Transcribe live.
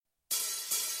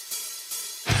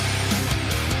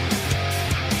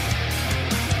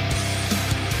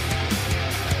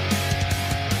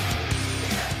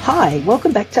Hi,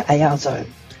 welcome back to AR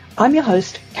Zone. I'm your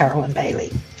host, Carolyn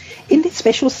Bailey. In this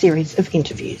special series of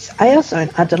interviews, AR Zone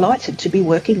are delighted to be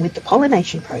working with the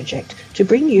Pollination Project to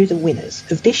bring you the winners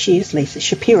of this year's Lisa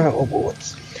Shapiro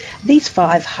Awards. These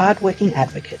 5 hard-working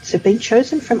advocates have been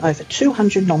chosen from over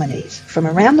 200 nominees from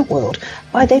around the world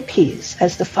by their peers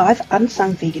as the 5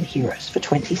 unsung vegan heroes for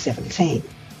 2017.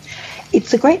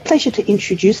 It's a great pleasure to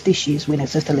introduce this year's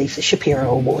winners of the Lisa Shapiro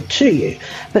Award to you,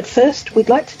 but first we'd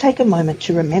like to take a moment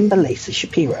to remember Lisa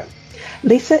Shapiro.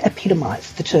 Lisa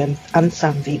epitomised the term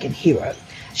unsung vegan hero.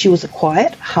 She was a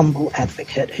quiet, humble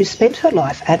advocate who spent her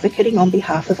life advocating on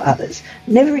behalf of others,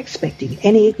 never expecting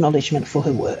any acknowledgement for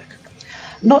her work.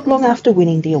 Not long after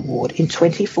winning the award in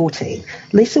 2014,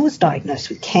 Lisa was diagnosed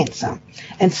with cancer,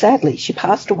 and sadly she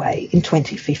passed away in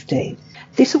 2015.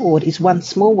 This award is one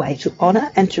small way to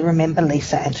honour and to remember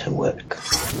Lisa and her work.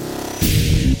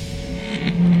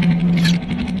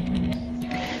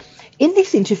 In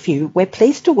this interview, we're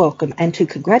pleased to welcome and to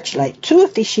congratulate 2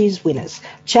 of this year's winners,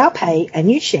 Chao Pei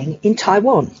and Yu Sheng in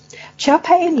Taiwan. Chao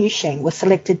Pei and Yu Sheng were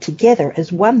selected together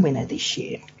as one winner this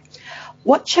year.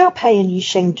 What Chao Pei and Yu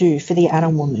Sheng do for the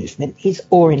animal movement is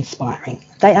awe-inspiring.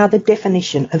 They are the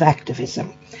definition of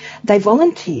activism. They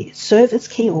volunteer, serve as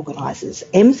key organisers,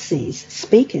 MCs,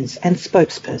 speakers and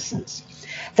spokespersons.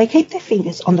 They keep their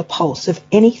fingers on the pulse of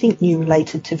anything new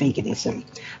related to veganism.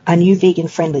 A new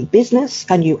vegan-friendly business,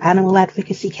 a new animal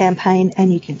advocacy campaign,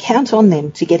 and you can count on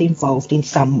them to get involved in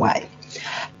some way.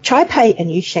 Chao Pei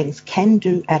and Yu Sheng's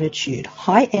can-do attitude,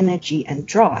 high energy and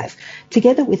drive,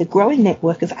 together with a growing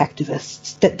network of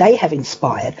activists that they have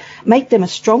inspired, make them a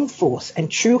strong force and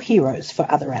true heroes for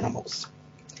other animals.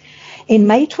 In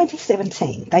May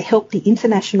 2017, they helped the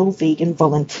International Vegan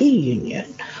Volunteer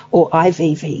Union, or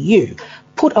IVVU,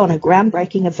 put on a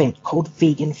groundbreaking event called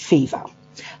Vegan Fever,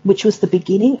 which was the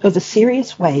beginning of a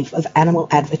serious wave of animal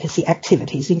advocacy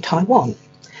activities in Taiwan.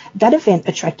 That event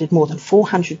attracted more than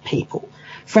 400 people.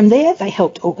 From there, they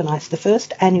helped organise the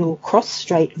first annual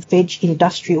Cross-Strait Veg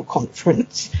Industrial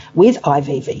Conference with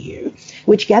IVVU,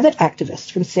 which gathered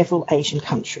activists from several Asian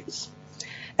countries.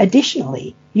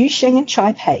 Additionally, Yu Sheng and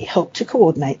Chao Pei helped to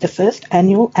coordinate the first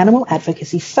annual Animal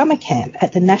Advocacy Summer Camp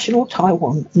at the National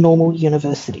Taiwan Normal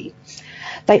University.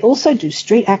 They also do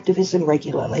street activism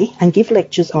regularly and give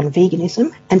lectures on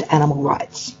veganism and animal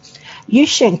rights. Yu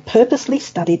Sheng purposely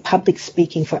studied public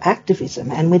speaking for activism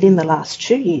and within the last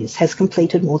 2 years has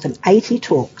completed more than 80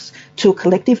 talks to a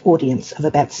collective audience of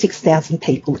about 6,000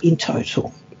 people in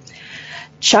total.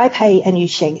 Chao Pei and Yu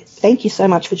Sheng, thank you so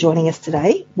much for joining us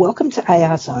today. Welcome to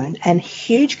AR Zone and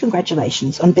huge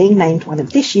congratulations on being named one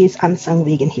of this year's Unsung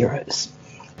Vegan Heroes.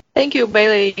 Thank you,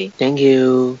 Bailey. Thank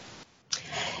you.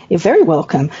 You're very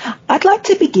welcome. I'd like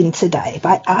to begin today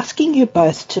by asking you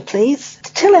both to please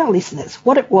tell our listeners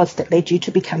what it was that led you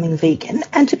to becoming vegan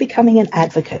and to becoming an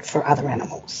advocate for other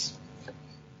animals.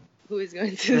 Who is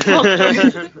going to talk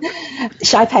first?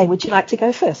 Chao Pei, would you like to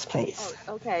go first, please?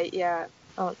 Oh, okay, yeah.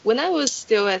 When I was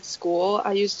still at school,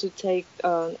 I used to take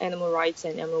animal rights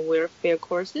and animal welfare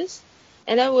courses,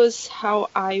 and that was how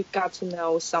I got to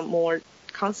know some more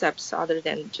concepts other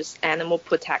than just animal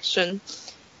protection.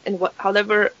 And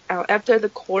however, after the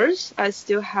course, I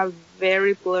still have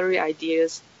very blurry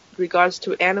ideas regards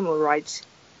to animal rights.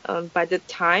 By the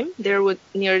time, there was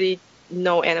nearly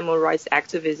no animal rights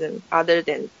activism other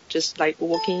than just like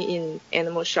working in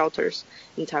animal shelters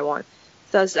in Taiwan.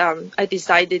 Thus, I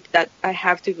decided that I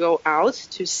have to go out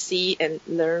to see and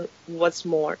learn what's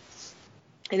more.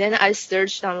 And then I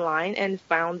searched online and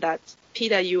found that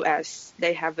PETA US,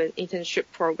 they have an internship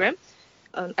program.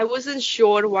 I wasn't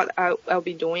sure what I'll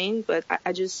be doing, but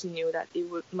I just knew that it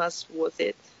must worth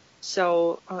it.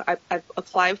 So I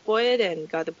applied for it and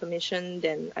got the permission.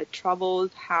 Then I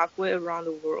traveled halfway around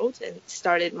the world and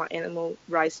started my animal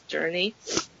rights journey.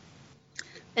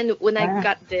 And when I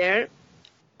got there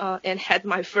and had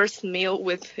my first meal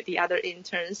with the other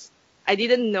interns, I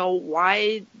didn't know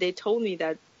why they told me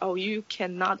that, oh, you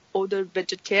cannot order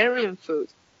vegetarian food.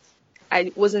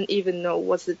 I wasn't even know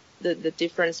what's the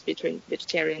difference between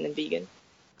vegetarian and vegan.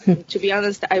 To be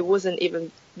honest, I wasn't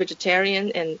even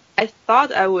vegetarian, and I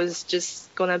thought I was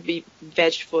just gonna be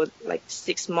veg for like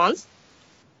 6 months.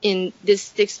 In this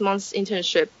 6 months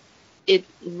internship, it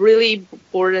really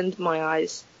broadened my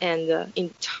eyes and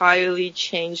entirely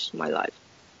changed my life.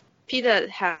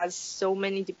 PETA has so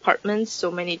many departments,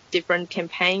 so many different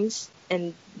campaigns,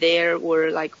 and there were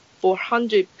like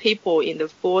 400 people in the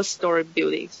 4-story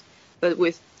buildings, but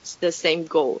with the same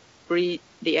goal, free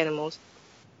the animals.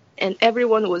 And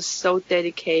everyone was so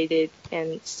dedicated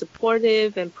and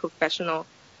supportive and professional.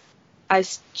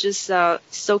 just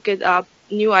soaked up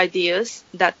new ideas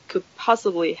that could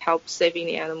possibly help saving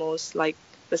the animals, like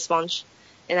the sponge.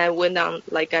 And I went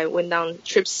on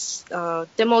trips,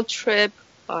 demo trip.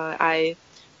 I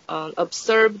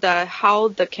observed how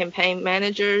the campaign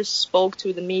managers spoke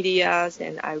to the media,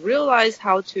 and I realized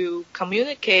how to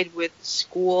communicate with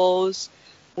schools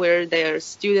where their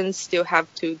students still have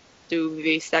to do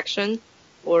vivisection,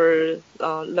 or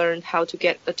learn how to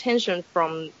get attention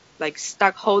from like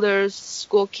stockholders,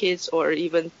 school kids, or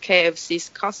even KFC's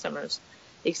customers,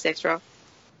 etc.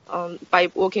 By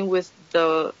working with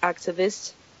the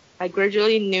activists, I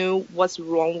gradually knew what's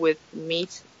wrong with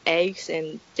meat, eggs,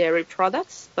 and dairy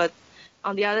products. But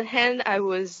on the other hand, I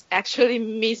was actually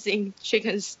missing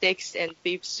chicken steaks and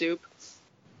beef soup.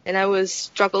 And I was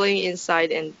struggling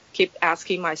inside and keep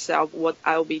asking myself what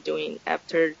I'll be doing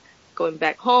after going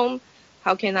back home.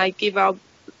 How can I give out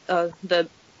the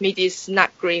meat is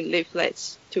not green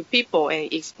leaflets to people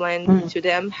and explain to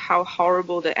them how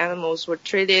horrible the animals were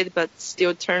treated, but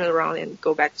still turn around and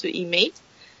go back to eat meat?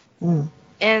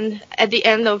 And at the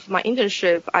end of my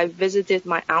internship, I visited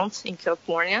my aunt in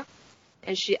California,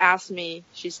 and she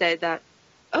said that,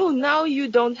 "Oh, now you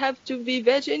don't have to be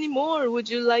veg anymore. Would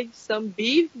you like some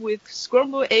beef with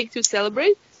scrambled egg to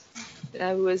celebrate?" And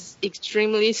I was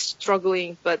extremely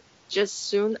struggling, but just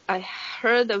soon I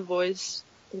heard a voice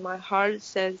in my heart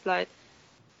says like,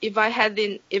 if I have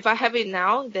it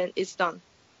now, then it's done.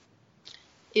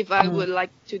 If I would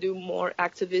like to do more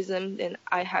activism, then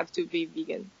I have to be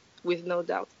vegan, with no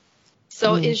doubt.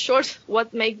 So in short,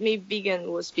 what made me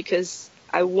vegan was because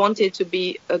I wanted to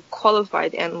be a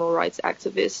qualified animal rights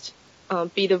activist,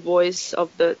 be the voice of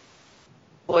the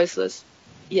voiceless.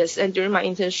 Yes, and during my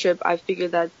internship, I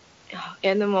figured that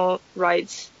animal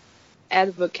rights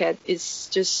advocate is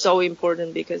just so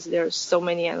important because there are so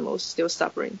many animals still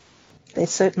suffering. There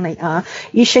certainly are.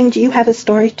 Yusheng, do you have a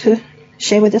story to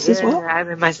share with us as well? I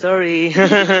have my story.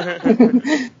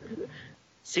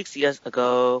 6 years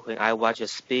ago, when I watched a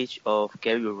speech of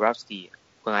Gary Yourofsky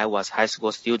when I was a high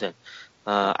school student,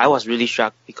 I was really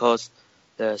shocked because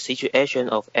the situation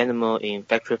of animal in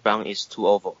factory farm is too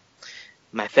awful.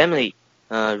 My family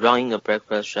running a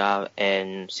breakfast shop,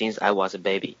 and since I was a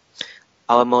baby,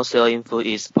 our most selling food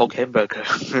is pork hamburger,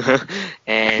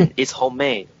 and it's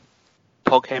homemade.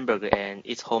 Pork hamburger, and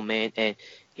it's homemade, and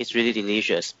it's really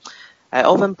delicious. I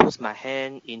often put my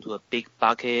hand into a big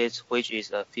bucket which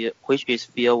is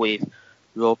filled with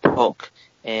raw pork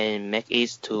and make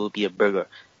it to be a burger.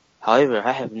 However,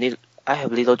 I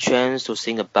have little chance to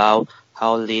think about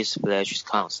how this flesh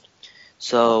comes.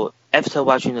 So after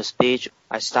watching the speech,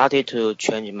 I started to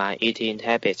change my eating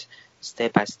habits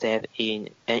step by step. And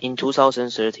in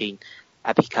 2013,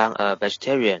 I became a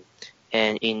vegetarian,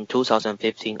 and in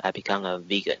 2015, I became a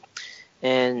vegan.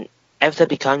 And after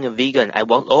becoming a vegan, I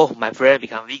want all my friends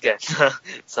become vegan.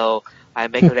 So I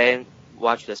make them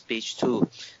watch the speech too.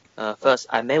 First,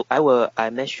 I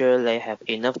make sure they have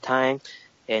enough time,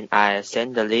 and I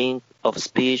send the link of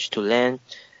speech to them.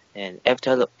 And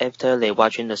after they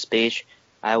watching the speech,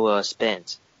 I will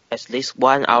spend at least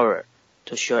 1 hour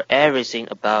to share everything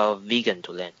about vegan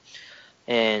to them.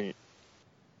 And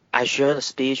I share the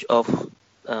speech of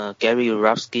Gary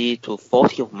Yourofsky to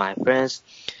 40 of my friends.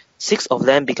 6 of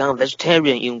them become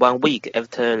vegetarian in 1 week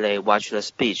after they watch the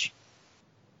speech.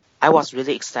 I was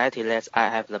really excited that I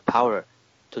have the power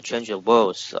to change the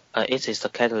world. So, it is the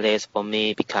catalyst for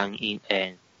me becoming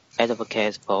an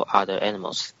advocate for other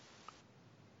animals.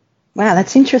 Wow,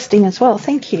 that's interesting as well.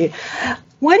 Thank you.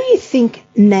 Why do you think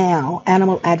now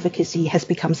animal advocacy has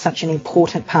become such an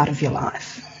important part of your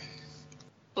life?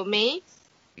 For me,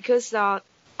 because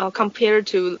compared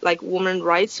to like women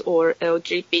rights or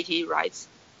LGBT rights,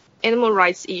 animal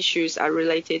rights issues are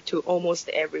related to almost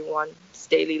everyone's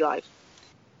daily life.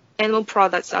 Animal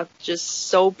products are just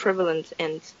so prevalent,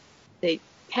 and they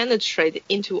penetrate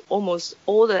into almost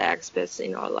all the aspects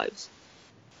in our lives.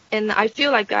 And I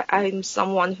feel like I'm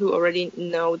someone who already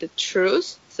know the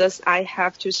truth, thus I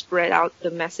have to spread out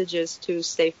the messages to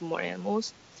save more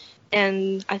animals.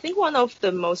 And I think one of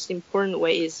the most important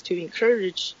ways is to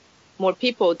encourage more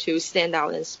people to stand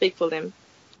out and speak for them.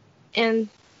 And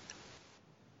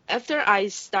after I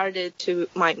started to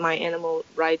my animal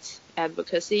rights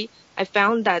advocacy, I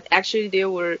found that actually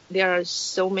there are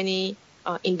so many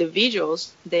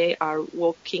individuals, they are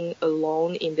working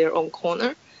alone in their own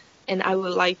corner. And I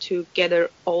would like to gather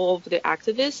all of the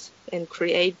activists and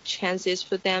create chances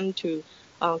for them to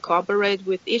cooperate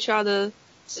with each other,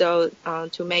 so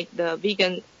to make the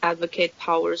vegan advocate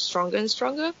power stronger and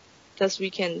stronger, thus we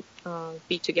can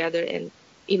be together and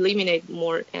eliminate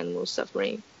more animal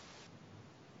suffering.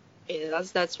 Yeah,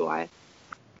 that's why.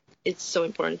 it's so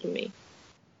important to me.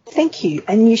 Thank you.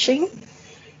 And Yuxing?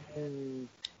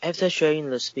 After sharing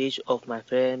the speech of my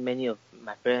friend, many of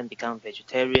my friends become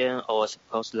vegetarian or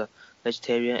supposedly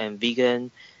vegetarian and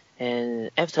vegan. And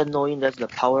after knowing that the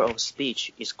power of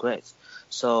speech is great,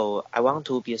 so I want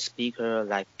to be a speaker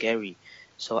like Gary.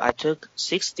 So I took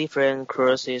 6 different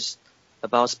courses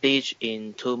about speech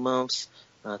in 2 months,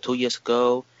 2 years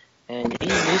ago. And in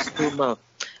these 2 months,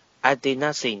 I did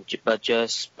nothing but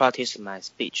just practice my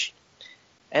speech.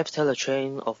 After the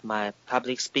training of my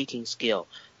public speaking skill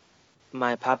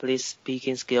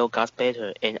got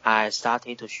better, and I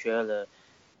started to share the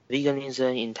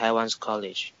veganism in Taiwan's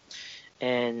college.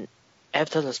 And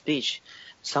after the speech,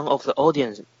 some of the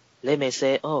audience, they may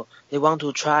say, oh, they want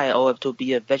to try or to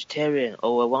be a vegetarian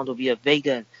or want to be a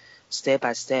vegan step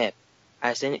by step.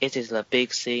 I think it is the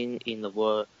big thing in the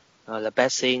world, the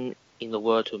best thing in the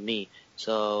world to me.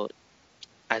 So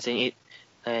I think it,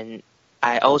 and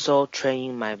I also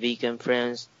train my vegan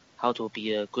friends how to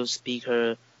be a good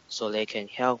speaker so they can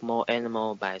help more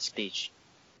animals by speech.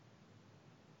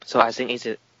 So I think it's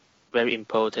a very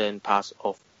important part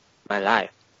of my life.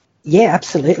 Yeah,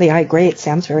 absolutely. I agree. It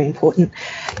sounds very important.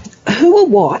 Who or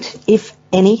what, if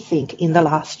anything, in the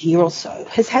last year or so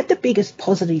has had the biggest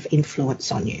positive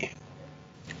influence on you?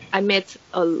 I met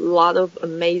a lot of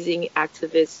amazing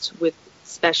activists with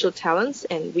special talents,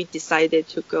 and we decided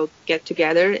to go get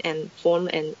together and form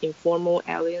an informal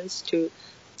alliance to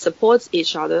support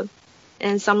each other.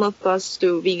 And some of us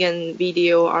do vegan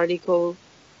video article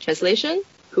translation,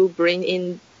 who bring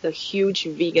in the huge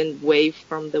vegan wave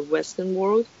from the Western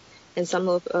world. And some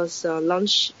of us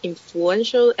launch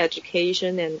influential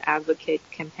education and advocate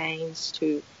campaigns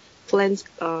to plant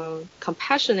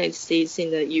compassionate seeds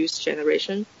in the youth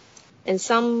generation. And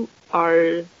some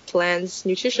are plants,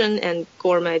 nutrition, and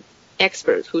gourmet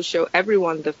experts who show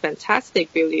everyone the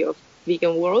fantastic beauty of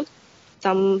vegan world.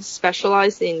 Some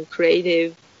specialize in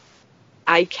creative,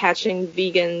 eye-catching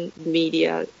vegan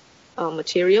media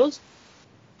materials.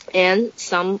 And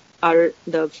some are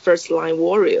the first-line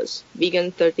warriors,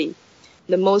 Vegan 30,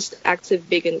 the most active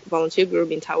vegan volunteer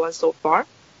group in Taiwan so far.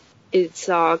 It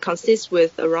consists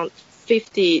with around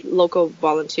 50 local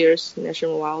volunteers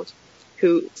nationwide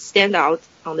who stand out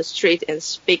on the street and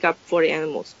speak up for the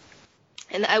animals.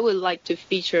 And I would like to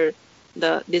feature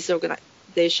this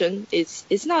organization.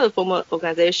 It's not a formal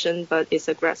organization, but it's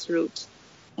a grassroots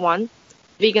one.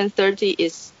 Vegan 30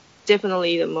 is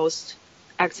definitely the most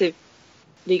active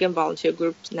vegan volunteer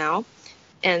group now.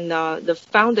 And the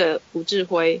founder, Wu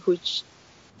Zhihui, whose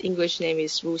English name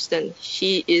is Ruston,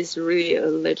 he is really a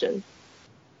legend.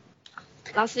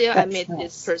 Last year, I met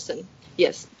this person.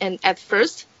 Yes. And at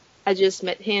first, I just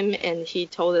met him, and he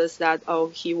told us that,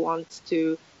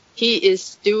 he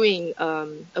is doing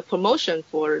a promotion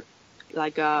for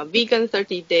like a vegan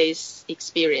 30 days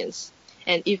experience.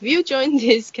 And if you join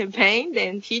this campaign,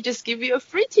 then he just give you a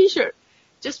free t-shirt,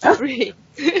 just for free.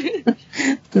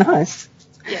 Nice.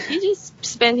 Yeah, he just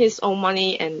spent his own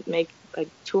money and make like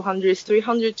 200,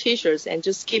 300 t-shirts and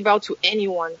just give out to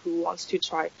anyone who wants to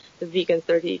try the vegan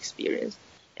 30 experience.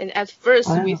 And at first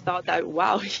we thought that,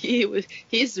 wow,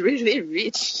 he's really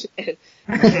rich and,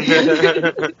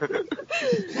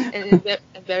 and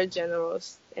very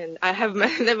generous. And I have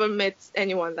never met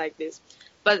anyone like this.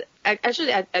 But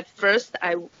actually, at first,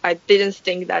 I didn't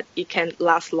think that it can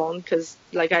last long because,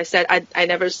 like I said, I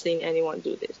never seen anyone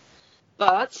do this.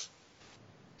 But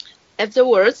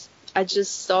afterwards, I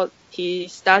just thought he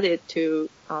started to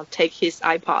take his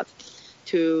iPod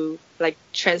to like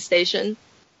train station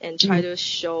and try to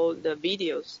show the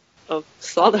videos of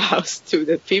slaughterhouse to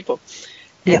the people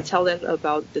and tell them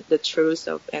about the truth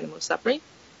of animal suffering.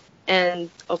 And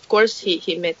of course,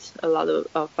 he met a lot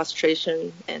of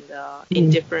frustration and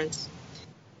indifference.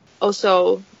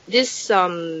 Also, this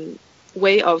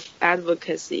way of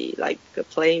advocacy, like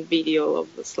playing video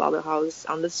of the slaughterhouse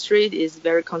on the street, is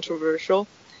very controversial.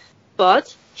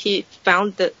 But he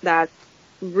found that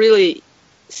really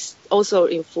also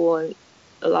influenced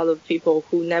a lot of people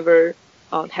who never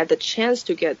had the chance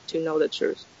to get to know the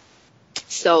truth.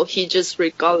 So he just,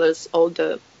 regardless all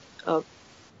the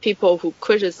people who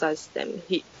criticize them,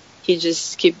 he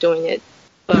just keep doing it,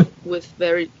 but with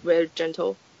very, very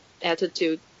gentle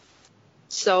attitude.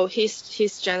 So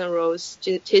his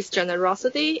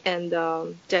generosity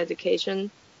and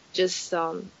dedication just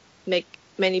make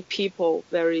many people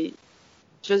very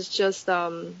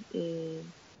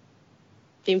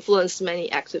influence many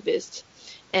activists.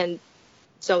 And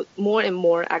so more and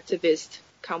more activists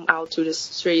come out to the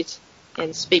streets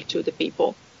and speak to the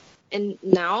people. And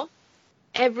now,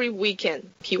 every weekend,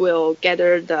 he will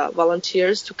gather the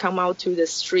volunteers to come out to the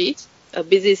street, a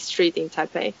busy street in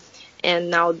Taipei, and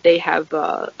now they have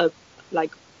a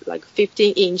like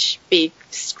 15-inch big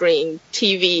screen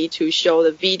TV to show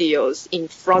the videos in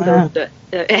front of the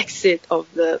exit of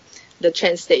the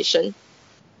train station,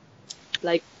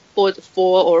 like for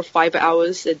 4 or 5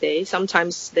 hours a day.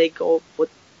 Sometimes they go for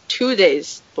 2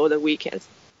 days for the weekends.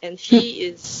 And he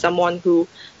is someone who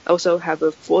also have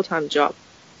a full-time job.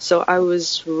 So I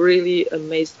was really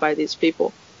amazed by these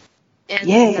people. And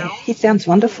now, he sounds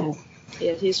wonderful.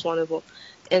 Yeah, he's wonderful.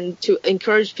 And to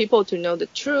encourage people to know the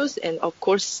truth, and of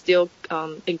course still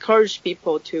encourage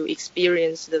people to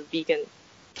experience the vegan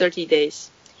 30 days.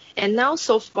 And now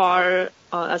so far,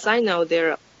 as I know,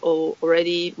 there are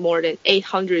already more than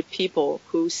 800 people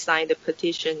who signed the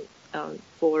petition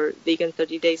for vegan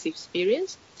 30 days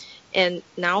experience. And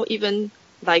now even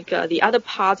like the other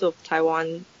parts of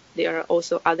Taiwan, there are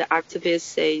also other activists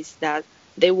says that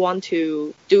they want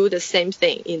to do the same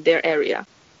thing in their area.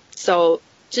 So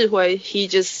Zhihui, she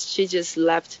just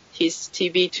left his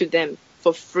TV to them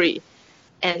for free,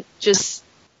 and just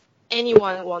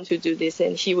anyone want to do this,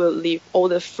 and he will leave all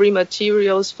the free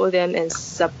materials for them and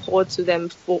support to them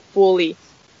fully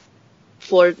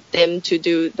for them to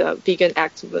do the vegan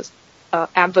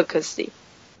advocacy.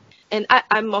 And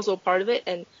I'm also part of it,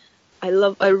 and I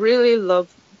really love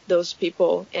those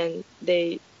people, and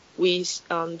we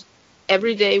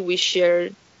every day we share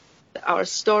our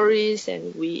stories,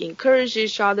 and we encourage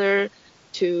each other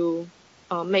to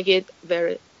make it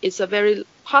it's a very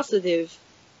positive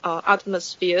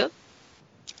atmosphere,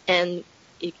 and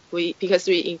because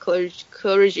we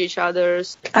encourage each other.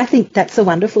 I think that's a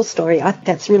wonderful story.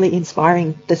 That's really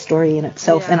inspiring, the story in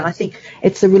itself, and I think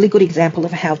it's a really good example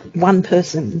of how one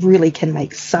person really can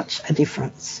make such a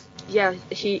difference. Yeah,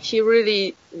 he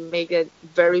really made a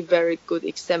very, very good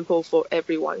example for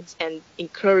everyone, and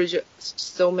encourage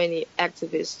so many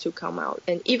activists to come out.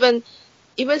 And even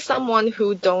someone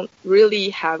who don't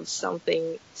really have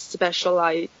something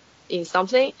specialized in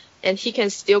something, and he can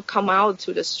still come out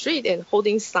to the street and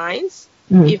holding signs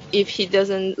if he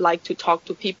doesn't like to talk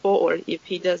to people, or if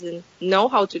he doesn't know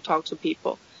how to talk to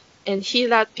people. And he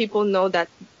let people know that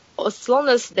as long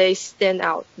as they stand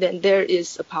out, then there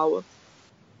is a power.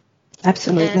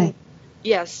 Absolutely. And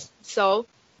yes. So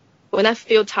when I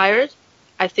feel tired,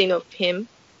 I think of him.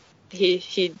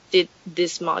 He did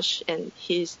this much, and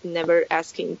he's never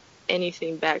asking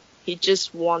anything back. He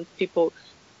just wants people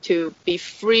to be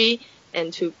free,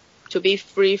 and to be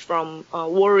free from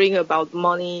worrying about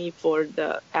money for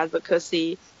the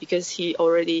advocacy, because he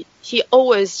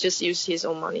always just use his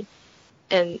own money,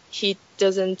 and he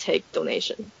doesn't take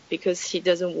donation because he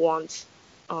doesn't want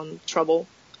trouble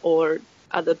or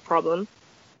other problem.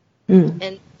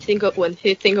 And when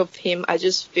he think of him, I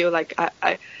just feel like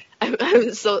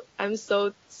I'm so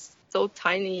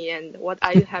tiny, and what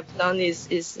I have done is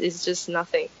just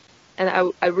nothing.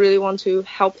 And I really want to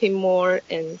help him more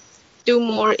and do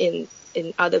more in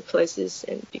other places,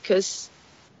 and because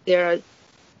there are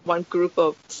one group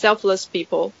of selfless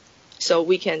people, so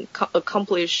we can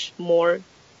accomplish more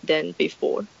than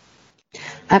before.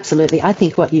 Absolutely. I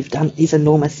think what you've done is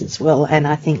enormous as well, and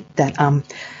I think that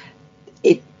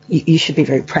you should be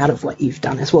very proud of what you've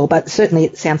done as well. But certainly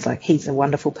it sounds like he's a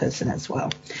wonderful person as well.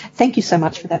 Thank you so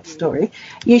much for that story.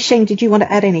 Yusheng, did you want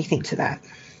to add anything to that?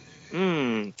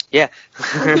 Yeah.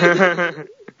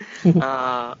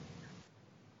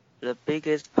 The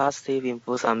biggest positive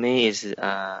influence on me is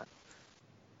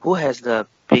who has the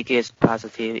biggest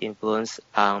positive influence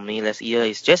on me last year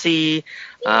is Jessie.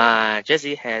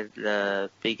 Jessie had the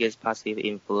biggest positive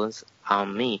influence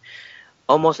on me.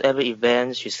 Almost every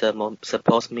event she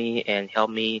supports me and help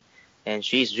me, and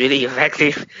she is really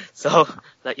effective. So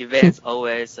the event's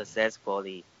always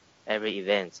successfully, every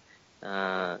event.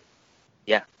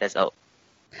 Yeah, that's all.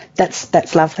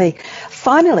 That's lovely.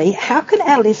 Finally, how can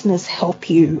our listeners help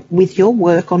you with your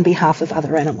work on behalf of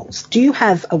other animals? Do you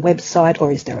have a website,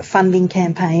 or is there a funding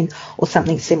campaign or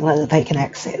something similar that they can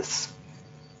access?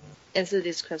 Answer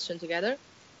this question together,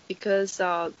 because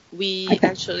we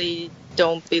actually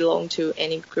don't belong to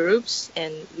any groups,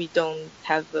 and we don't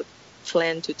have a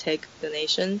plan to take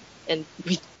donation. And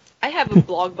I have a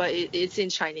blog, but it's in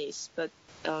Chinese. But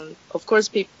of course,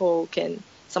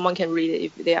 someone can read it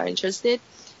if they are interested.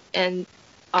 And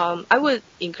I would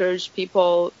encourage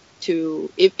people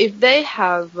to, if they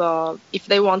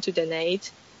want to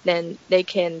donate, then they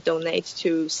can donate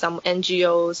to some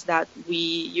NGOs that we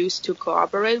used to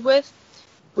cooperate with,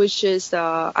 which is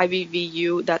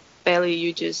IVVU that Bailey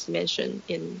you just mentioned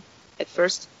at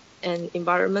first, and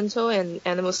Environmental and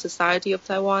Animal Society of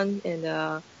Taiwan,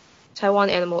 and Taiwan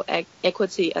Animal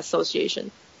Equity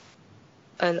Association,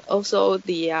 and also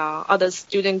the other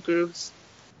student groups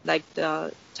like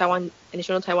the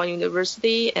National Taiwan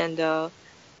University, and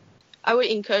I would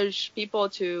encourage people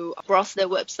to browse their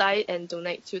website and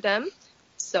donate to them.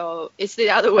 So it's the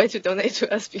other way to donate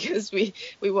to us because we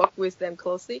work with them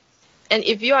closely. And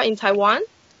if you are in Taiwan,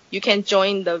 you can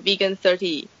join the Vegan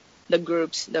 30, the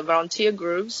groups, the volunteer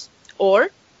groups, or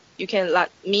you can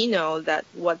let me know that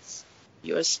what's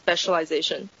your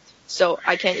specialization. So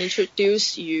I can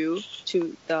introduce you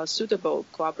to the suitable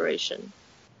cooperation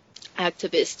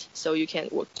activist so you can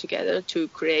work together to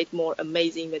create more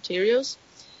amazing materials.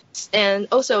 And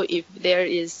also, if there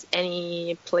is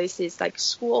any places like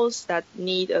schools that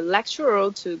need a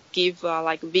lecturer to give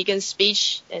like vegan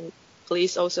speech, and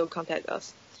please also contact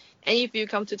us. And if you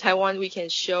come to Taiwan, we can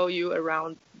show you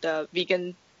around the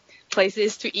vegan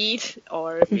places to eat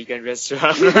or vegan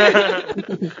restaurant.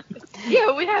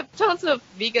 Yeah, we have tons of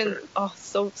vegan. Oh,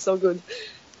 so good.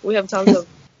 We have tons of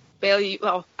barely.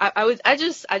 Well, I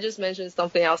just mentioned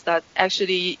something else that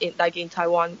actually in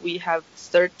Taiwan we have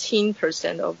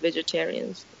 13% of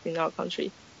vegetarians in our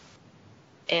country,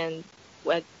 and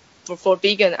for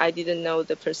vegan I didn't know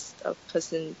the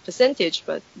percentage,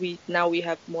 but now we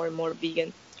have more and more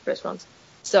vegan restaurants.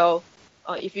 So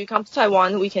if you come to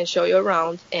Taiwan, we can show you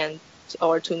around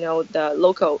or to know the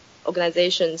local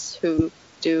organizations who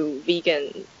do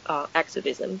vegan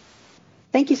activism.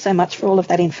 Thank you so much for all of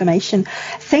that information.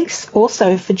 Thanks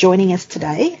also for joining us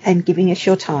today and giving us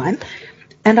your time.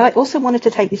 And I also wanted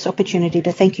to take this opportunity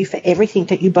to thank you for everything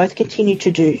that you both continue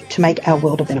to do to make our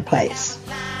world a better place.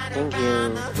 Thank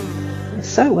you. You're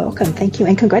so welcome. Thank you.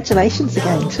 And congratulations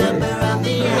again too. Yeah,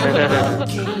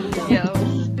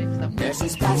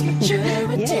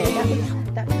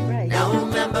 that was great. Now a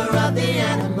member of the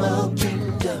animal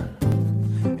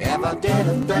kingdom ever did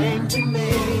a thing to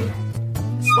me.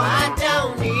 That's why I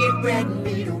don't eat red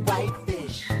meat or white